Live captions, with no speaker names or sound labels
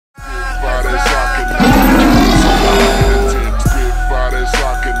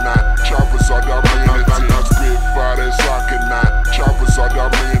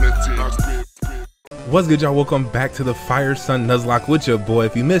What's good, y'all? Welcome back to the FireSun Nuzlocke with your boy.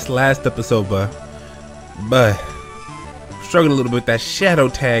 If you missed last episode, but struggled a little bit with that shadow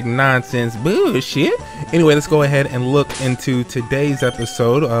tag nonsense bullshit. Anyway, let's go ahead and look into today's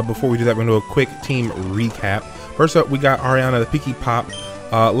episode. Before we do that, we're gonna do a quick team recap. First up, we got Ariana the Peaky Pop,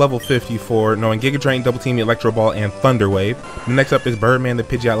 level 54, knowing Giga Drain, Double Team, Electro Ball, and Thunder Wave. Next up is Birdman the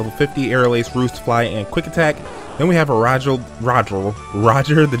Pidgeot, level 50, Aerial Ace, Roost Fly, and Quick Attack. Then we have a Roger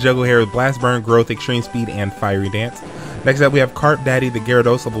the Juggle Hair with Blast Burn, Growth, Extreme Speed, and Fiery Dance. Next up we have Carp Daddy the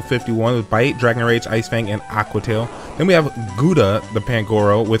Gyarados, level 51, with Bite, Dragon Rage, Ice Fang, and Aqua Tail. Then we have Gouda the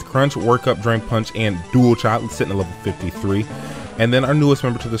Pangoro with Crunch, Work Up, Drain Punch, and Dual Chop, sitting at level 53. And then our newest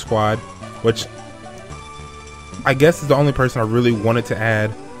member to the squad, which I guess is the only person I really wanted to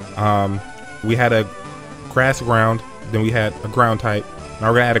add. We had a Grass Ground, then we had a Ground type. Now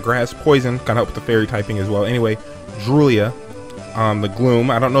we're gonna add a Grass Poison, kind of help with the Fairy typing as well. Anyway, Drulia, the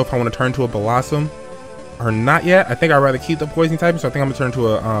Gloom. I don't know if I want to turn to a Blossom or not yet. I think I'd rather keep the Poison typing, so I think I'm gonna turn to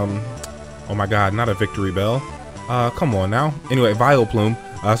a oh my god, not a Victory Bell. Come on now. Anyway, Vileplume.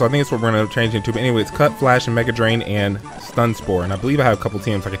 So I think that's what we're gonna change into. But anyway, it's Cut, Flash, and Mega Drain, and Stun Spore. And I believe I have a couple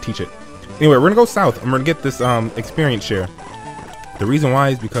teams I could teach it. Anyway, we're gonna go south. I'm gonna get this experience share. The reason why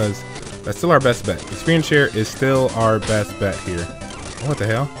is because that's still our best bet. Experience share is still our best bet here. What the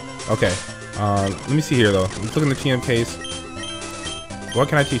hell? Okay. Let me see here though. Let's look in the TM case. What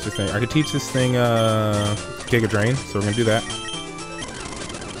can I teach this thing? I could teach this thing Giga Drain, so we're gonna do that.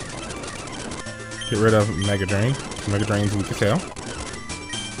 Get rid of Mega Drain. Mega Drain's weak as hell.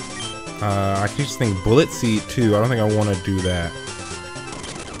 I can teach this thing Bullet Seed too. I don't think I want to do that.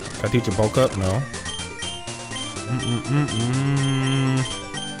 Can I teach a Bulk Up? No.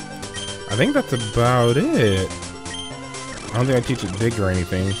 I think that's about it. I don't think I teach it Dig or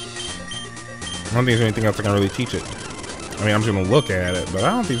anything. I don't think there's anything else I can really teach it. I mean, I'm just gonna look at it, but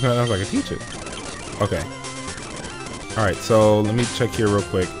I don't think there's nothing else I can teach it. Okay. Alright, so let me check here real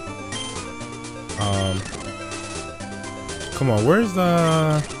quick. Come on, where's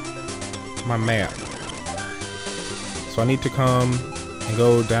my map? So I need to come and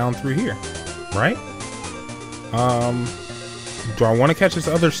go down through here, right? Do I want to catch this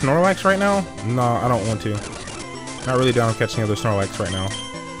other Snorlax right now? No, I don't want to. Not really down catching other Snorlax right now.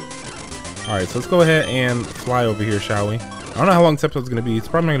 Alright, so let's go ahead and fly over here, shall we? I don't know how long this episode's going to be. It's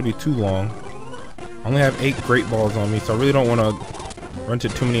probably not going to be too long. I only have 8 Great Balls on me, so I really don't want to run to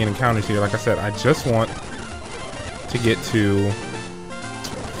too many encounters here. Like I said, I just want to get to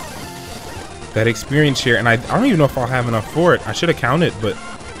that experience share. And I don't even know if I'll have enough for it. I should have counted, but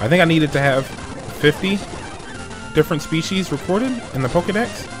I think I needed to have 50 different species recorded in the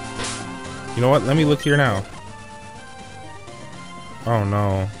Pokedex. You know what? Let me look here now. Oh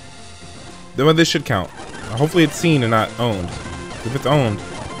no. Well, this should count. Hopefully it's seen and not owned. If it's owned,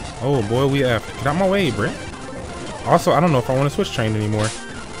 oh boy, we have to get out my way, bruh. Also, I don't know if I want to switch train anymore.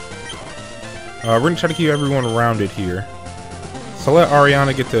 We're gonna try to keep everyone rounded here. So let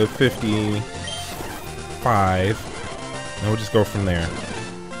Ariana get to 55, and we'll just go from there.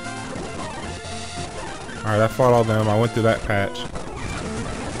 Alright, I fought all them. I went through that patch.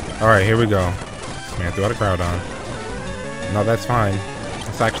 Alright, here we go. Man, threw out a Groudon. No, that's fine.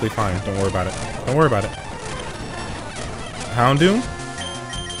 That's actually fine. Don't worry about it. Don't worry about it. Houndoom?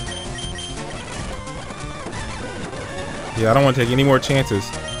 Yeah, I don't want to take any more chances.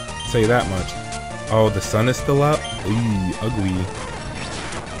 I'll say that much. Oh, the sun is still up? Ooh, ugly.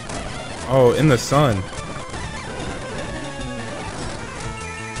 Oh, in the sun.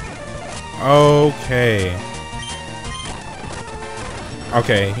 Okay.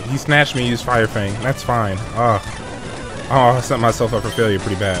 Okay, he snatched me, used Fire Fang. That's fine. Ugh. Oh, I set myself up for failure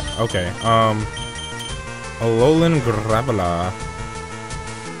pretty bad. Okay, Alolan Graveler.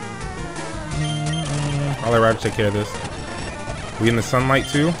 I'll let Ryder take care of this. We in the sunlight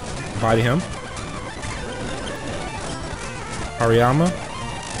too? Body him. Hariyama.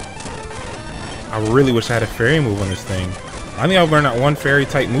 I really wish I had a fairy move on this thing. I think I've learned that one fairy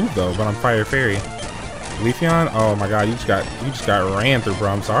type move though, but I'm Fire Fairy. Leafeon? Oh my god, you just got ran through, bro.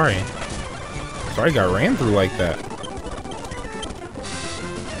 I'm sorry. Sorry you got ran through like that.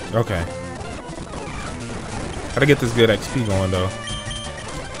 Okay. Gotta get this good XP going though.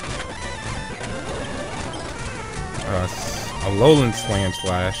 A Alolan Slam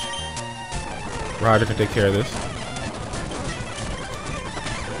Slash. Roger can take care of this.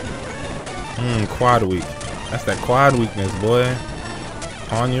 Quad weak. That's that quad weakness, boy.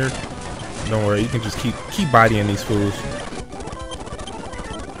 Ponyard. Don't worry, you can just keep bodying these fools.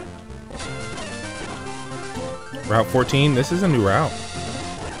 Route 14, this is a new route.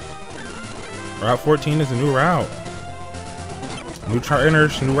 Route 14 is a new route. New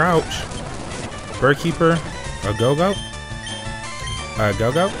trainers, new routes. Birdkeeper. A go-go.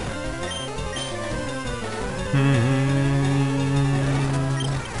 Go-go.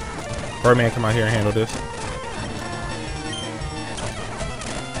 Birdman, come out here and handle this.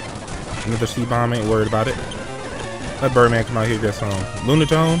 Another C-bomb, ain't worried about it. Let Birdman come out here and get some.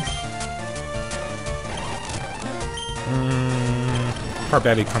 Lunatone. Carp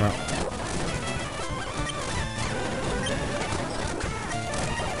Daddy, come out.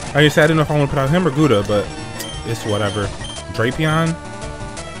 I just said I didn't know if I want to put out him or Gouda, but it's whatever. Drapion.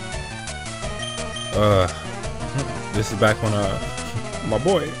 This is back when my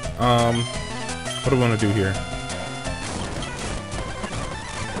boy. What do we want to do here?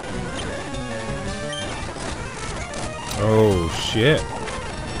 Oh shit.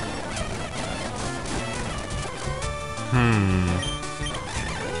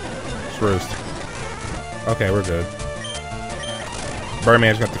 It's roast. Okay, we're good.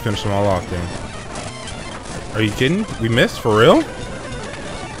 Birdman's got to finish them all off then. Are you kidding? We missed? For real?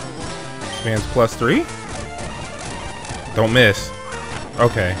 This man's +3? Don't miss.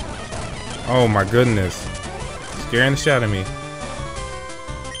 Okay. Oh my goodness. Scaring the shit out of me.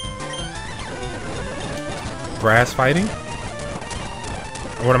 Grass fighting?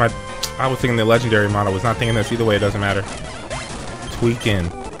 What am I was thinking the legendary model. Was not thinking this. Either way, it doesn't matter.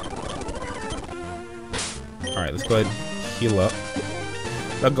 Tweaking. Alright, let's go ahead and heal up.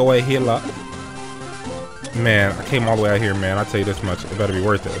 Let's go ahead and heal up. Man, I came all the way out here, man. I'll tell you this much. It better be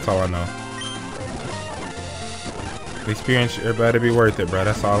worth it. That's all I know. The experience, it better be worth it, bro.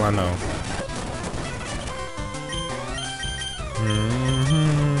 That's all I know.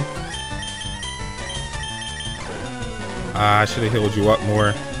 I should have healed you up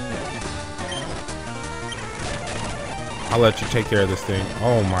more. I'll let you take care of this thing.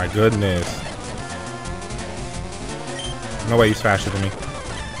 Oh my goodness. No way he's faster than me.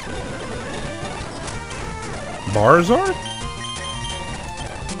 Barzard?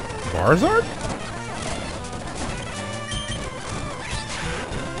 Barzard?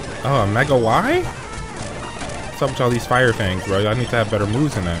 Oh, Mega Y? What's up with all these fire fangs, bro? I need to have better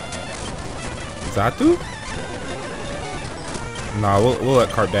moves than that. Zatu? Nah, we'll let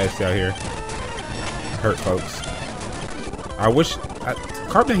Carp Daddy stay out here. Hurt folks. I wish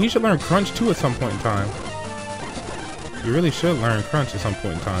Carp Daddy, he should learn Crunch too at some point in time. You really should learn Crunch at some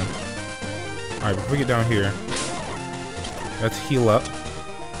point in time. Alright, before we get down here, let's heal up.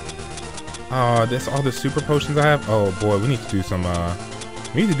 This all the super potions I have. Oh boy, we need to do some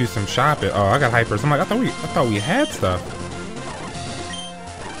shopping. Oh, I got hypers. I'm like, I thought we had stuff.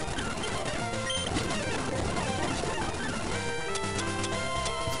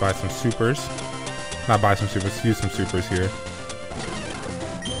 Let's buy some supers. Not buy some supers, use some supers here.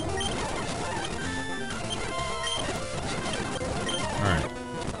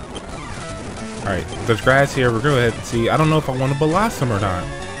 Alright, there's grass here. We're going to go ahead and see. I don't know if I want to blossom or not.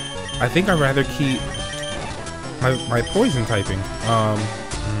 I think I'd rather keep my poison typing.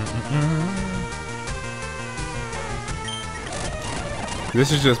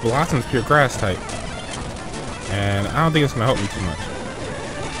 This is just Blossom's pure grass type. And I don't think it's going to help me too much.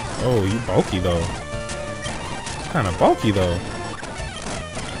 Oh, you bulky though. Kind of bulky though.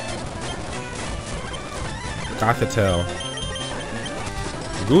 Got to tell.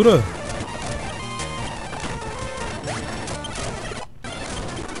 Gouda.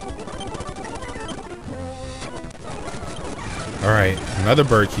 Alright, another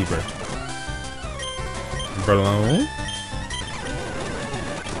bird keeper. Balloon.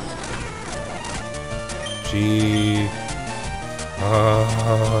 Gee.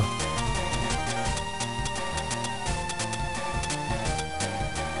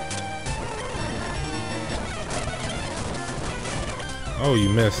 Oh, you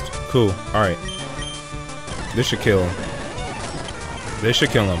missed. Cool. Alright. This should kill him. This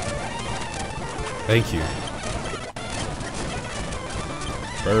should kill him. Thank you.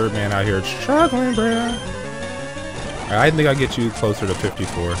 Birdman out here struggling, bruh. I think I'll get you closer to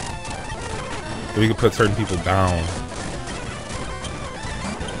 54. So we can put certain people down.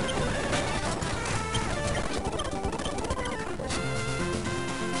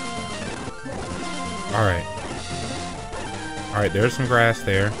 Alright. Alright, there's some grass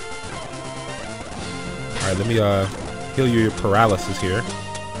there. Alright, let me heal you your paralysis here.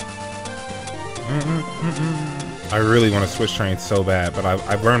 I really want to switch trains so bad, but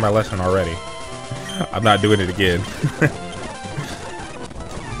I've learned my lesson already. I'm not doing it again.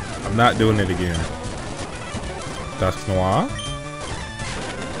 I'm not doing it again. Dusk Noir.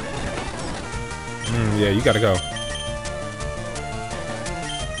 Yeah, you gotta go.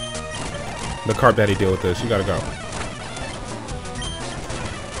 The Carp Daddy deal with this. You gotta go.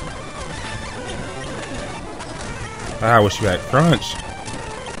 I wish you had crunch.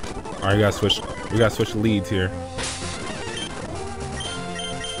 Alright, we gotta switch leads here.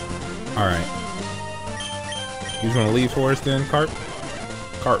 Alright. He's gonna lead for us then, Carp?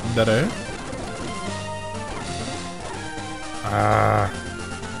 Carp better.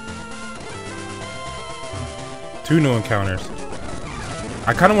 Two new encounters.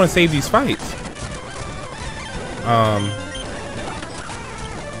 I kinda wanna save these fights.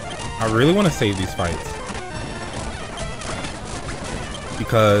 I really wanna save these fights.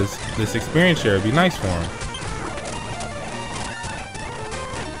 Because this experience share would be nice for him.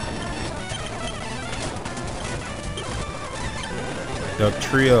 Duck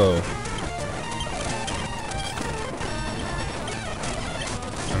Trio.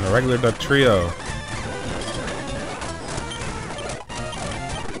 And the regular Duck Trio.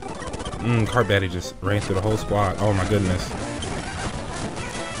 Carp Daddy just ran through the whole squad. Oh my goodness.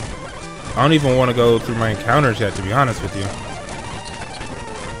 I don't even want to go through my encounters yet, to be honest with you.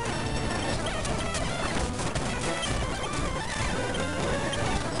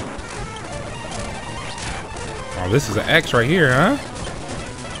 Oh, this is an X right here, huh?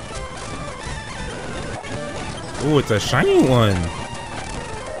 Oh, it's a shiny one.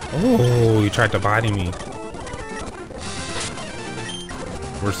 Oh, he tried to body me.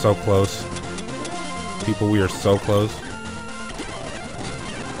 We're so close. People, we are so close.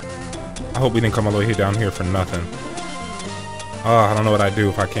 I hope we didn't come all the way down here for nothing. Oh, I don't know what I'd do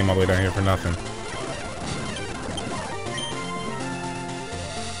if I came all the way down here for nothing.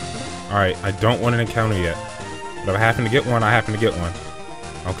 Alright, I don't want an encounter yet. But if I happen to get one, I happen to get one.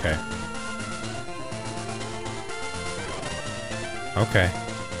 Okay. Okay.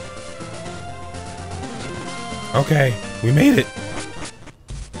 Okay, we made it.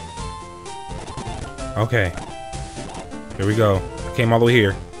 Okay. Here we go. I came all the way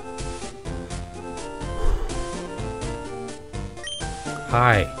here.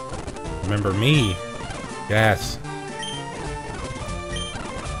 Hi. Remember me? Yes.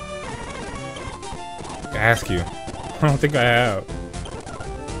 I ask you. I don't think I have.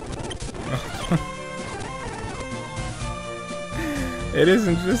 It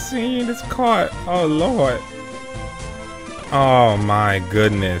isn't just seen, it's caught. Oh Lord. Oh my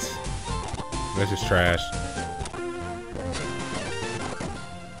goodness. This is trash.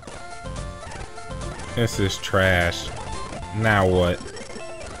 This is trash. Now what?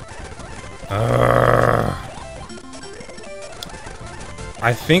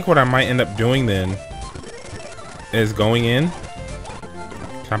 I think what I might end up doing then is going in.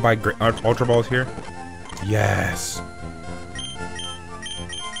 Can I buy Ultra Balls here? Yes.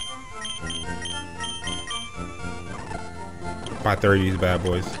 Buy 30 of these bad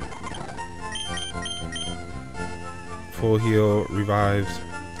boys. Full heal, revives.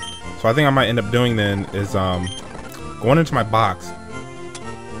 So I think I might end up doing then is going into my box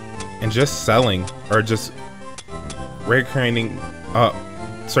and just selling or just rare craning up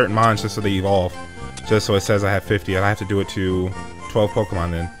certain mons just so they evolve. Just so it says I have 50. I have to do it to 12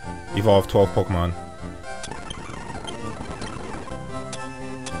 Pokemon then. Evolve 12 Pokemon.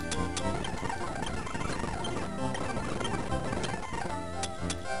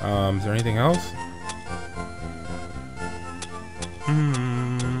 Is there anything else?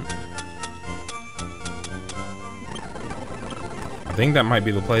 I think that might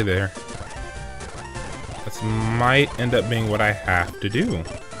be the play there. This might end up being what I have to do.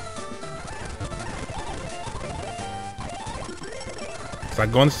 So I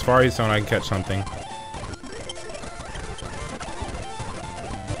go in the Safari Zone, I can catch something.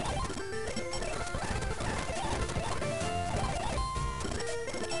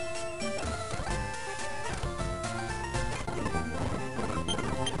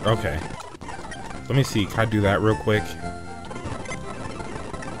 Okay. Let me see. Can I do that real quick?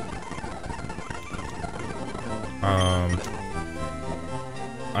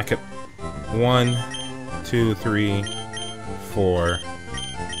 I could 1, 2, 3, 4,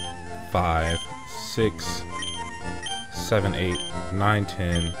 5, 6, 7, 8, 9,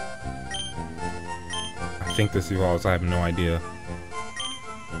 10. I think this evolves. I have no idea.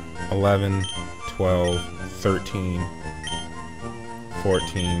 11, 12, 13,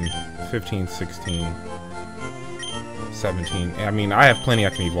 14, 15, 16, 17. I mean, I have plenty I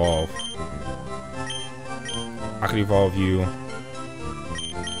can evolve. I could evolve you.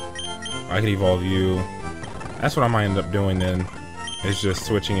 I could evolve you. That's what I might end up doing then. Is just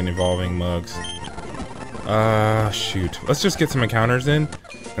switching and evolving mugs. Shoot. Let's just get some encounters in.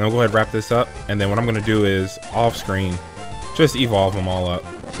 And we'll go ahead and wrap this up. And then what I'm going to do is, off screen, just evolve them all up.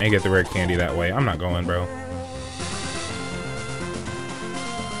 And get the rare candy that way. I'm not going, bro.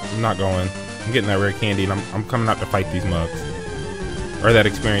 I'm not going. I'm getting that rare candy, and I'm coming out to fight these mugs. Or that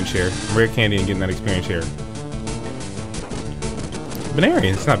experience share. Rare candy and getting that experience share.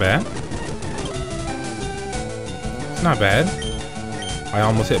 Banarian, it's not bad. It's not bad. I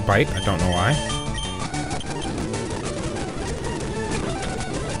almost hit bite. I don't know why.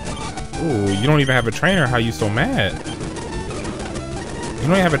 Ooh, you don't even have a trainer. How you so mad? You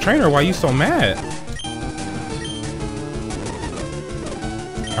don't even have a trainer. Why you so mad?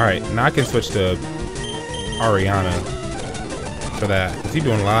 Alright, now I can switch to Ariana for that. Because he's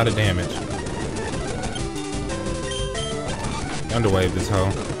doing a lot of damage. Underwave this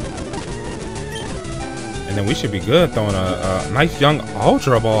hoe. And then we should be good throwing a nice young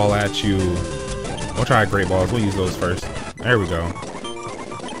Ultra Ball at you. We'll try Great Balls. We'll use those first. There we go.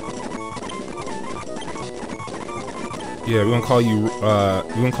 Yeah, we're gonna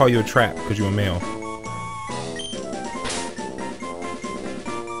call you a trap because you're a male.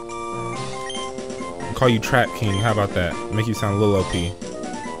 We'll call you Trap King. How about that? Make you sound a little OP.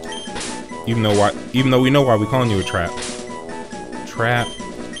 Even though we know why we're calling you a trap. Trap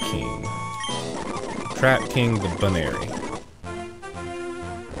King. Trap King the Bunary.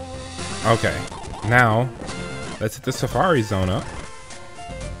 Okay. Now, let's hit the Safari Zone up.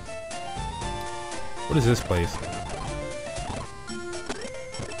 What is this place?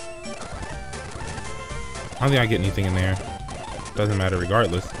 I don't think I get anything in there. Doesn't matter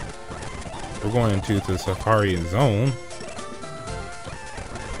regardless. We're going into the Safari Zone.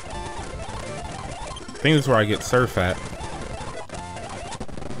 I think this is where I get Surf at.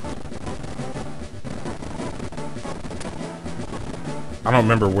 I don't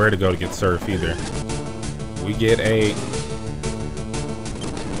remember where to go to get Surf either. We get a...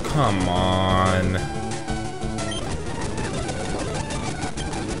 Come on.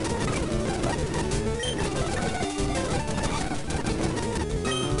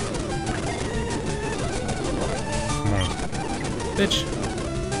 Bitch.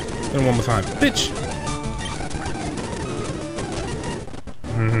 Then one more time. Bitch.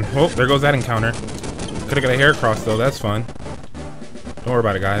 Oh, there goes that encounter. Could have got a hair cross though. That's fun. Don't worry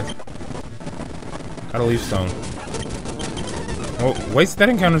about it, guys. Got a leaf stone. Oh, waste that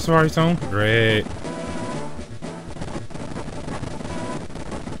encounter, Safari Stone. Great.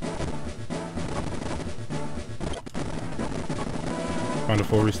 Found a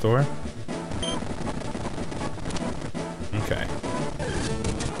full restore. Okay.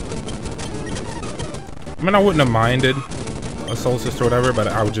 I mean, I wouldn't have minded a Soul Sister or whatever, but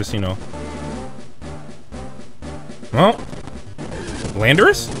I would just, you know. Well,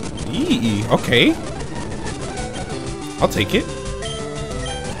 Landorus? Eee, okay. I'll take it.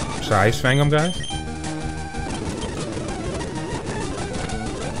 Should I Ice Fang him, guys?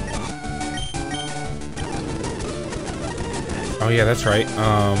 Oh yeah, that's right.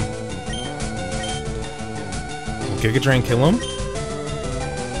 Giga Drain kill him? I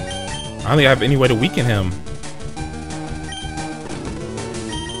don't think I have any way to weaken him.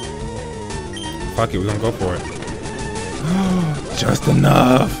 Fuck it, we're gonna go for it. Just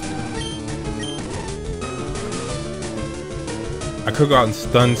enough. I could go out and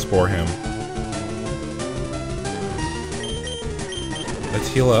Stun Spore him. Let's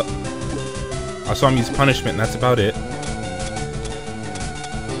heal up. I saw him use Punishment, and that's about it.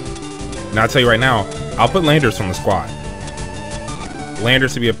 Now I'll tell you right now, I'll put Landorus on the squad.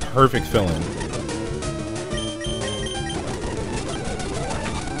 Landorus would be a perfect fill-in.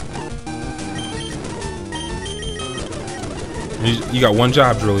 You got one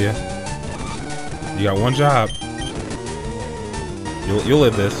job, Julia. You got one job. You'll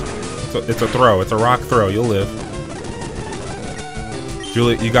live this. It's a throw. It's a rock throw. You'll live.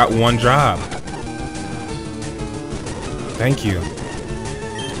 Julia, you got one job. Thank you.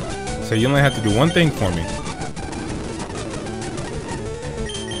 So you only have to do one thing for me.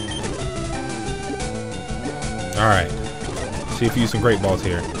 Alright. See if you use some Great Balls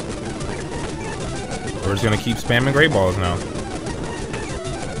here. We're just gonna keep spamming Great Balls now.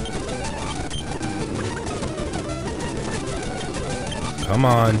 Come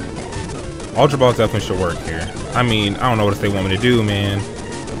on. Ultra Balls definitely should work here. I mean, I don't know what they want me to do, man.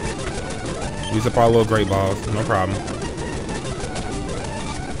 Use up all little Great Balls. No problem.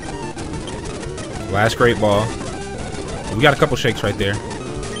 Last Great Ball. We got a couple shakes right there.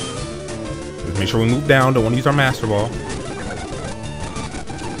 Just make sure we move down. Don't want to use our Master Ball.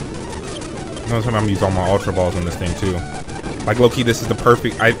 Notice I'm gonna use all my Ultra Balls on this thing too. Like low-key, this is the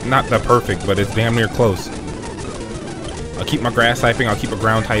perfect. Not the perfect, but it's damn near close. I'll keep my grass typing. I'll keep a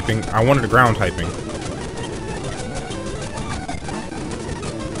ground typing. I wanted a ground typing.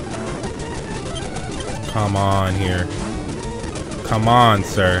 Come on here. Come on,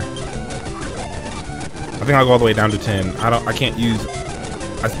 sir. I think I'll go all the way down to 10. I can't use...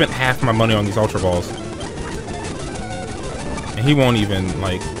 I spent half my money on these Ultra Balls. And he won't even,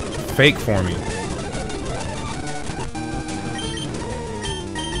 like, fake for me.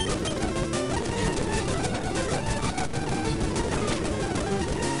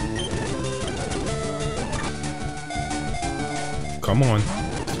 Come on.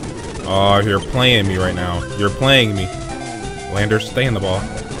 Oh, you're playing me right now. You're playing me. Landers, stay in the ball.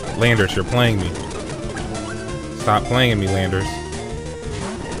 Landers, you're playing me. Stop playing me, Landers.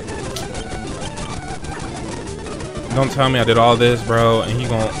 Don't tell me I did all this, bro, and he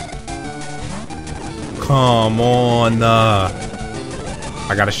gon' come on.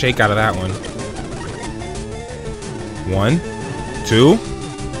 I got a shake out of that one. 1, 2,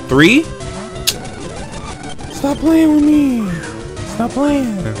 3. Stop playing with me. Stop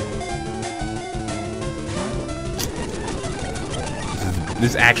playing.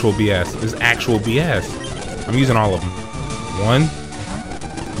 This is actual BS. This is actual BS. I'm using all of them. 1.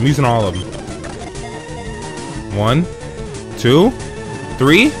 I'm using all of them. 1, 2,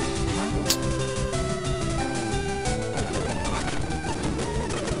 3.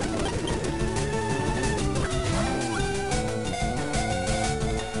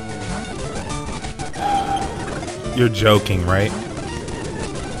 You're joking, right?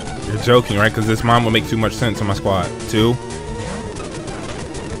 You're joking, right? Because this mom will make too much sense on my squad. 2.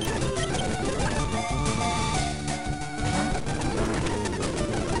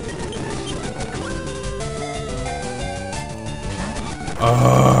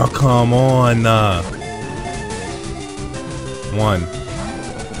 Oh, come on. 1.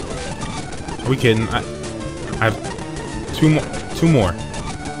 Are we kidding? I have 2 more. 2 more.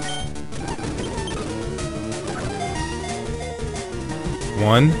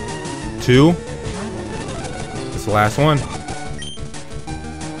 1, 2. It's the last one.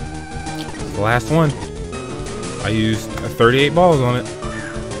 It's the last one. I used 38 balls on it.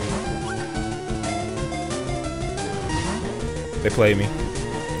 They played me.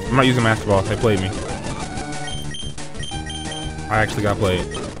 I'm not using Master Ball. They played me. I actually got played.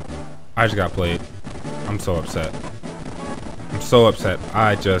 I just got played. I'm so upset. I'm so upset.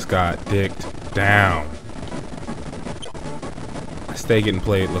 I just got dicked down. I stay getting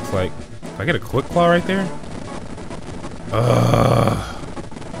played, looks like. Did I get a quick claw right there? Ugh.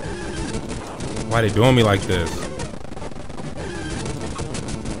 Why are they doing me like this?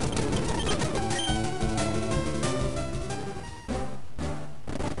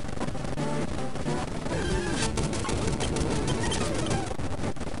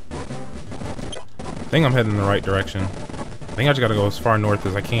 I think I'm heading in the right direction. I think I just gotta go as far north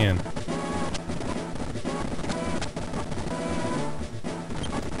as I can.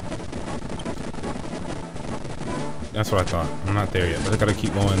 That's what I thought. I'm not there yet, but I gotta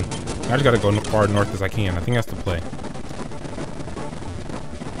keep going. I just gotta go as far north as I can. I think that's the play.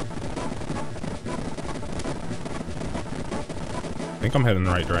 I think I'm heading in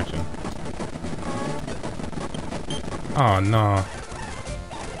the right direction. Oh, no.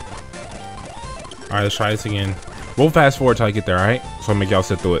 Alright, let's try this again. We'll fast forward till I get there, alright? So I'll make y'all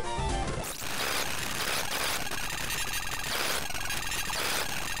sit through it.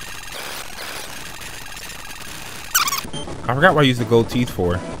 I forgot what I used the gold teeth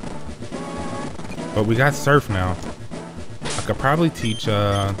for. But we got surf now. I could probably teach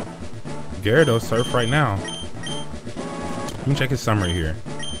Gyarados surf right now. Let me check his summary here.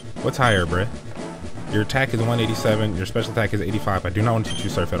 What's higher, bruh? Your attack is 187, your special attack is 85. I do not want to teach you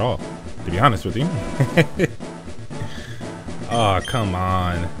surf at all, to be honest with you. Oh, come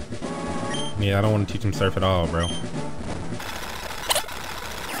on. Yeah, I don't want to teach him surf at all, bro.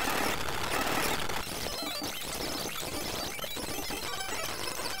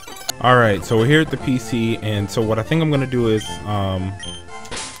 Alright, so we're here at the PC, and so what I think I'm going to do is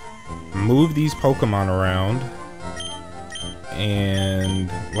move these Pokemon around,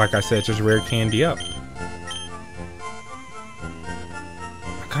 and like I said, just rare candy up.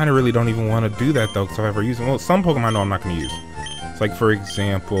 I kind of really don't even want to do that though, because if I ever use them, well, some Pokemon I know I'm not going to use. It's like, for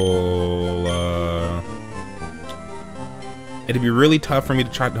example, it'd be really tough for me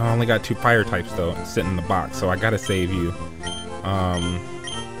to try. I only got 2 fire types though, and sitting in the box, so I gotta save you.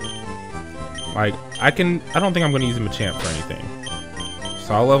 Like, I don't think I'm going to use a Machamp for anything.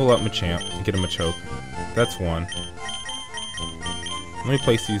 So I'll level up Machamp and get him a choke. That's 1. Let me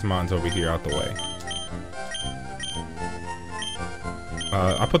place these mons over here out the way.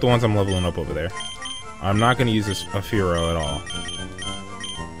 I'll put the ones I'm leveling up over there. I'm not going to use a Fearow at all.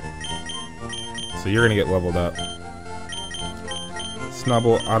 So you're going to get leveled up.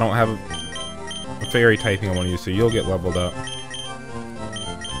 Snubble, I don't have a fairy typing I want to use, so you'll get leveled up.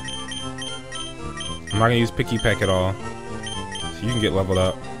 I'm not gonna use Picky Peck at all. So you can get leveled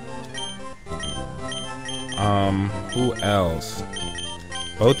up. Who else?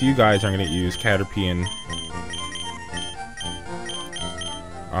 Both you guys are gonna use Caterpie and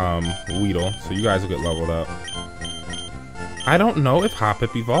Weedle, so you guys will get leveled up. I don't know if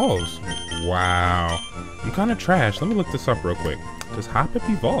Hoppip evolves. Wow. I'm kind of trash. Let me look this up real quick. Does Hoppip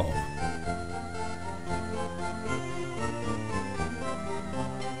evolve?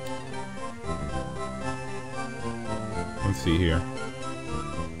 Let's see here.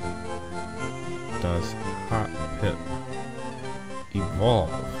 Does Hoppip evolve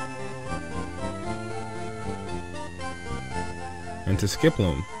into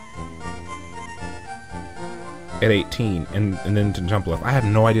Skiploom at 18 and then to Jump Left? I had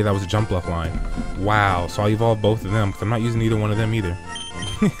no idea that was a Jump Left line. Wow, so I evolved both of them because I'm not using either one of them either.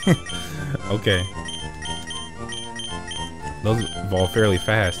 Okay. Those evolve fairly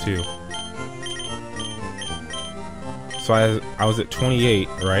fast too. So I was at 28,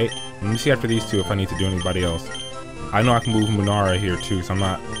 right? Let me see after these two if I need to do anybody else. I know I can move Munara here too, so I'm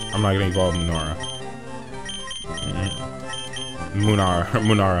not gonna evolve Munara.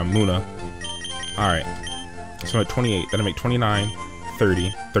 Muna. Alright. So I'm at 28. That'll make 29,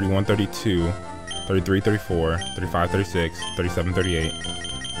 30, 31, 32, 33, 34, 35, 36, 37, 38,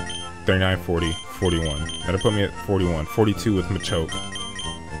 39, 40, 41. That'll put me at 41. 42 with Machoke.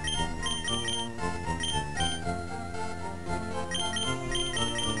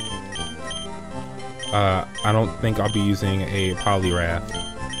 I don't think I'll be using a Poliwrath.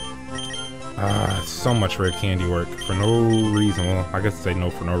 So much rare candy work for no reason. Well, I guess say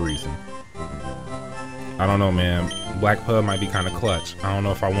no for no reason. I don't know, man. Black Pug might be kind of clutch. I don't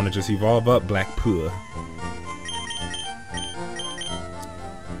know if I want to just evolve up Black Pug.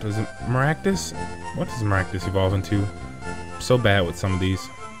 Does it Maractus? What does Maractus evolve into? I'm so bad with some of these.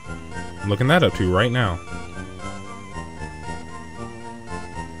 I'm looking that up too right now.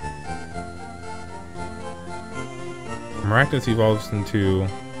 Maractus evolves into...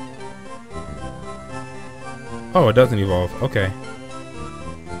 Oh, it doesn't evolve. Okay.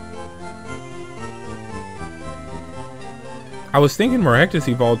 I was thinking Maractus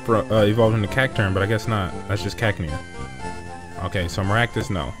evolved into Cacturn, but I guess not. That's just Cacnea. Okay, so Maractus,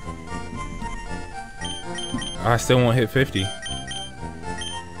 no. I still won't hit 50.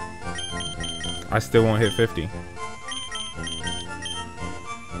 I still won't hit 50.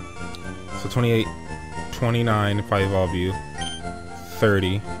 So 28, 29 if I evolve you.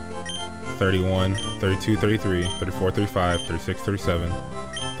 30, 31, 32, 33, 34, 35, 36, 37,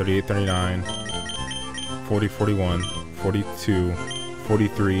 38, 39, 40, 41, 42,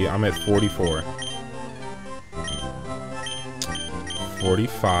 43. I'm at 44.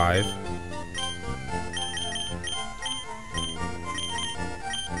 45.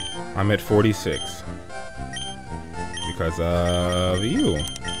 I'm at 46 because of you.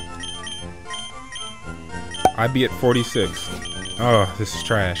 I'd be at 46. Oh, this is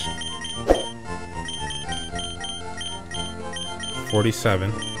trash.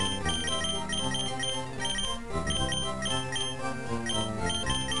 47.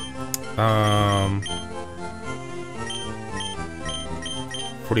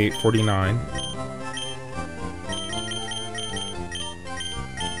 48, 49.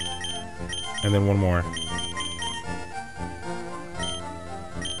 And then one more.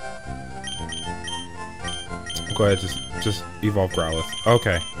 Go ahead, just evolve Growlithe.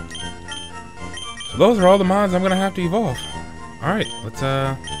 Okay. So those are all the mons I'm gonna have to evolve. Alright, let's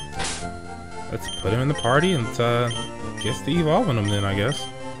put him in the party and let's get to evolving them then, I guess.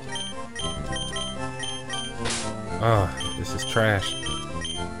 This is trash.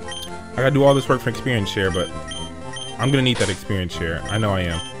 I gotta do all this work for experience share, but I'm gonna need that experience share. I know I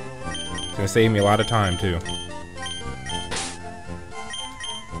am. It's gonna save me a lot of time too.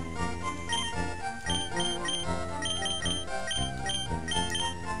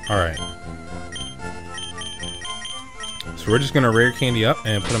 Alright. So we're just gonna rare candy up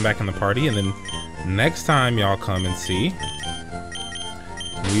and put them back in the party, and then next time y'all come and see,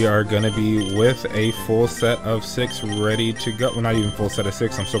 we are gonna be with a full set of 6 ready to go. Well, not even full set of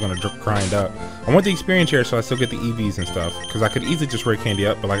 6. I'm still gonna grind up. I want the experience share so I still get the EVs and stuff, because I could easily just rare candy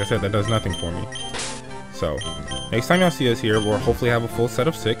up, but like I said, that does nothing for me. So next time y'all see us here, we'll hopefully have a full set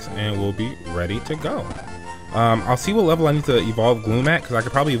of 6 and we'll be ready to go. I'll see what level I need to evolve Gloom at, because I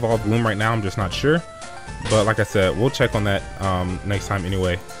could probably evolve Gloom right now, I'm just not sure. But like I said, we'll check on that next time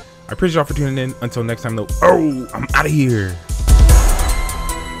anyway. I appreciate y'all for tuning in. Until next time though, I'm out of here.